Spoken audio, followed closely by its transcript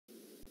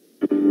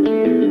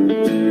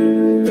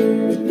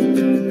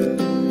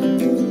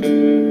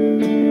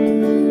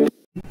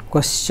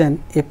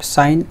Question: if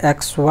sin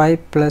xy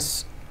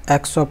plus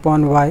x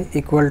upon y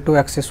equal to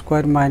x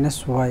square minus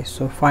y,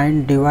 so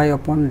find dy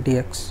upon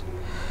dx.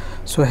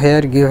 So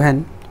here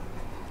given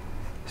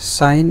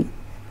sin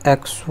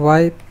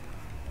xy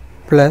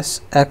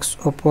plus x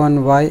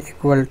upon y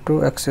equal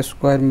to x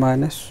square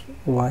minus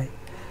y,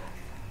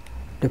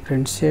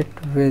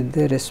 differentiate with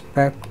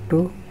respect to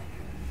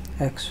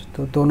x.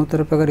 तो दोनों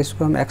तरफ अगर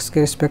इसको हम x के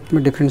respect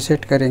में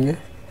differentiate करेंगे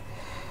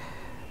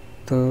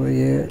तो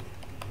ये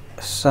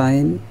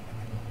sin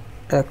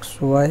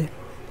xy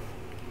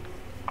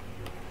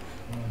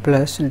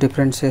plus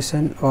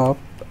differentiation of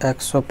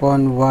x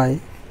upon y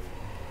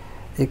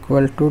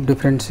equal to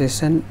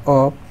differentiation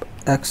of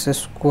x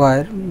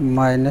square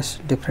minus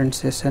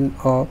differentiation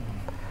of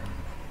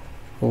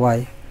y.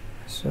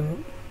 सो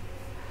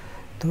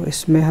तो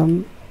इसमें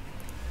हम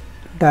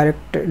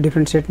डायरेक्ट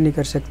डिफ्रेंशिएट नहीं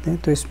कर सकते हैं,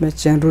 तो इसमें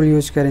चेन रूल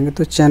यूज करेंगे.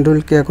 तो चेन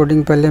रूल के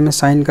अकॉर्डिंग पहले हमें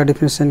साइन का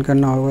डिफ्रेंशिएशन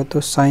करना होगा.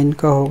 तो साइन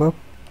का होगा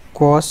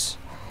कॉस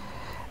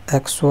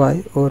एक्स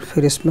वाई और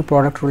फिर इसमें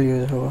प्रोडक्ट रूल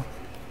यूज होगा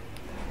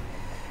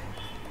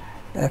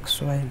एक्स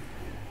वाई,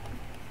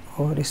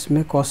 और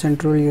इसमें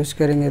कोसेंट रूल यूज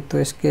करेंगे. तो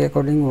इसके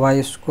अकॉर्डिंग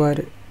वाई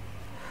स्क्वायर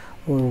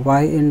और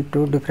Y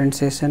into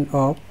differentiation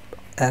of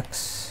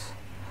x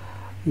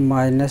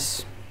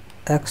minus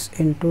x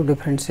into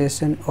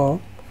differentiation of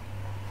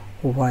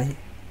Y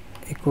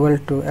equal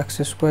to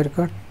x square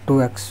का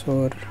 2x,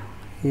 और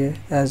ये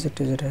एज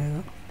इट इज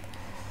रहेगा.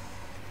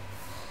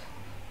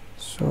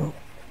 सो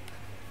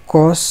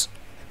कॉस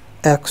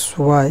एक्स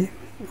वाई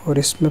और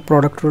इसमें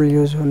प्रोडक्ट रूल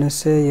यूज होने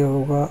से ये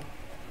होगा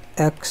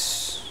x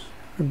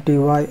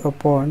dy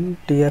upon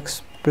dx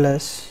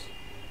plus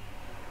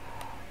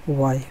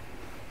y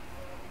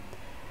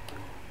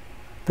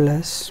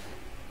plus,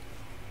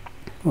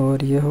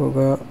 और ये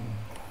होगा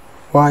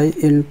y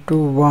into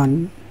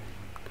 1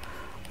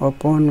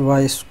 upon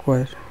Y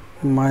square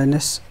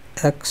minus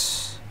x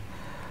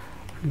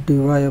D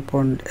Y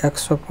upon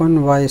x upon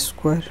Y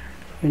square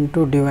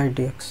into D Y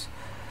D x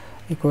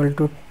equal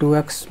to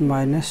 2x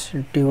minus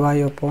D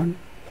Y upon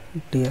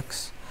D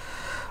x.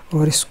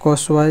 और इस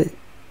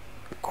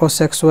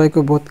cos x Y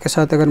को both के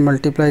साथ अगर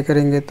multiply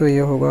करेंगे तो ये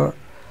होगा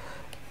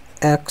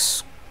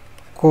x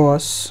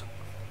cos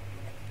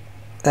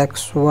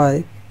x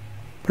Y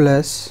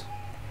plus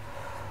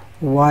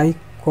y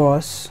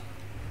cos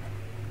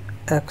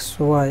x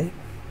Y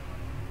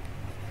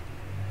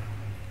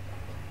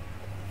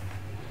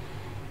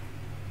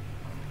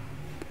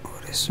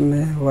और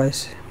इसमें y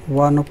से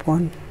 1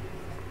 upon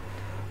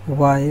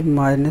Y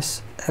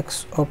minus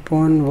x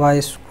upon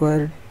Y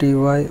square D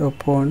Y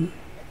upon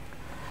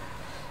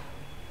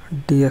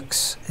D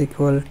x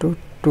equal to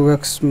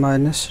 2x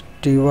minus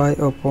D Y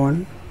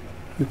upon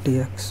D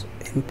x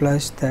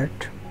implies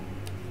that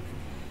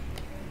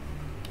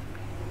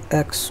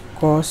x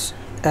cos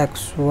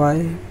x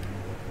Y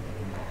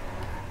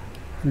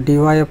D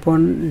Y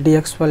upon D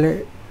x वाले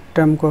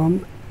term को हम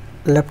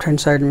left hand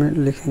side में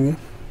लिखेंगे.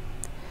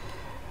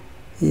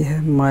 यह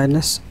है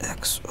minus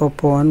x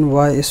upon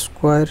Y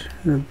square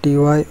D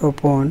Y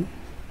upon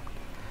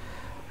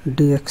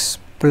D x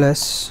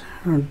plus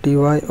D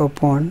Y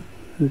upon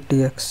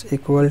D x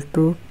equal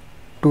to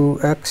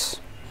 2x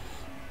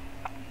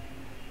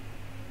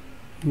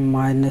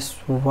minus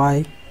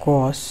Y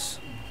cos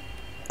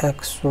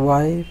x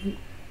Y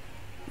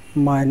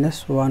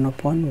minus 1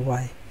 upon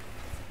Y.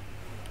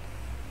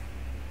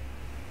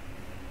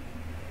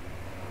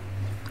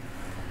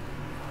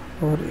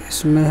 और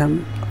इसमें हम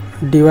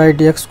D Y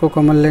D x को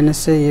common लेने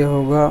से ये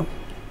होगा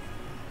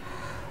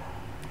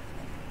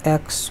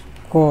x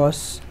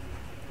cos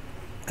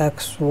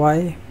x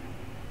Y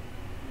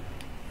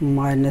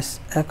minus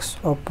x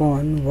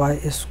upon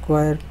Y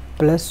square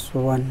plus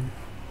 1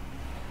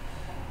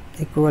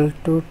 equal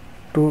to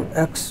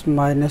 2x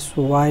minus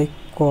Y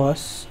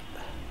cos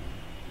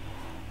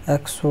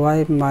x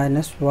Y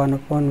minus 1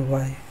 upon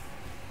Y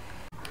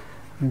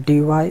D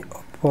Y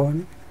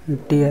upon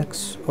D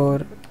x,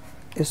 और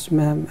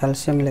इसमें हम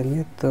LCM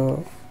लेंगे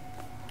तो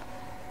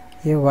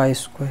ये वाई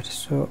स्क्वायर.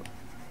 सो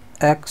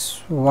x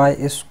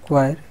Y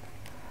square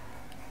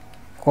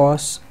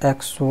cos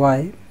x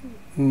Y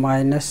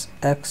minus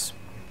x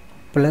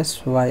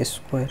plus Y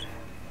square,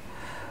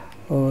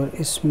 और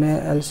इसमें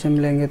LCM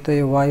लेंगे तो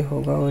ये y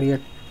होगा, और ये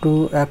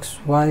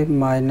 2xy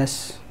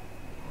minus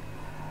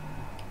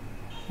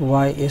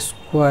Y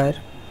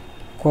square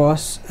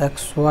cos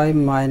x Y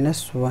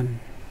minus 1.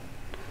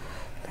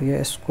 तो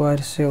ये स्क्वायर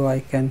से y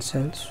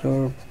cancel.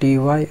 So D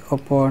Y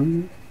upon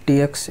D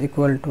x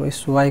equal to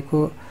इस y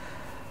को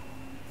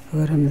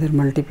अगर हम इधर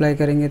मल्टीप्लाई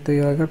करेंगे तो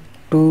ये आएगा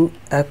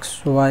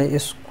 2xy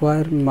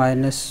square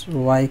minus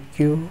Y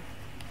Q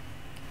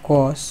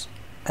cos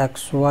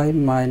x Y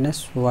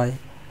minus Y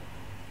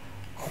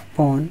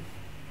upon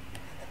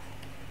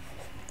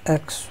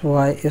x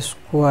Y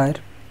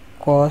square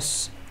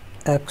cos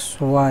x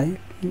Y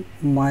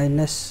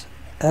minus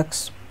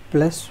x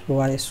plus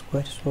y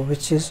square. So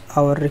which is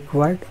our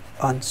required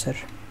answer.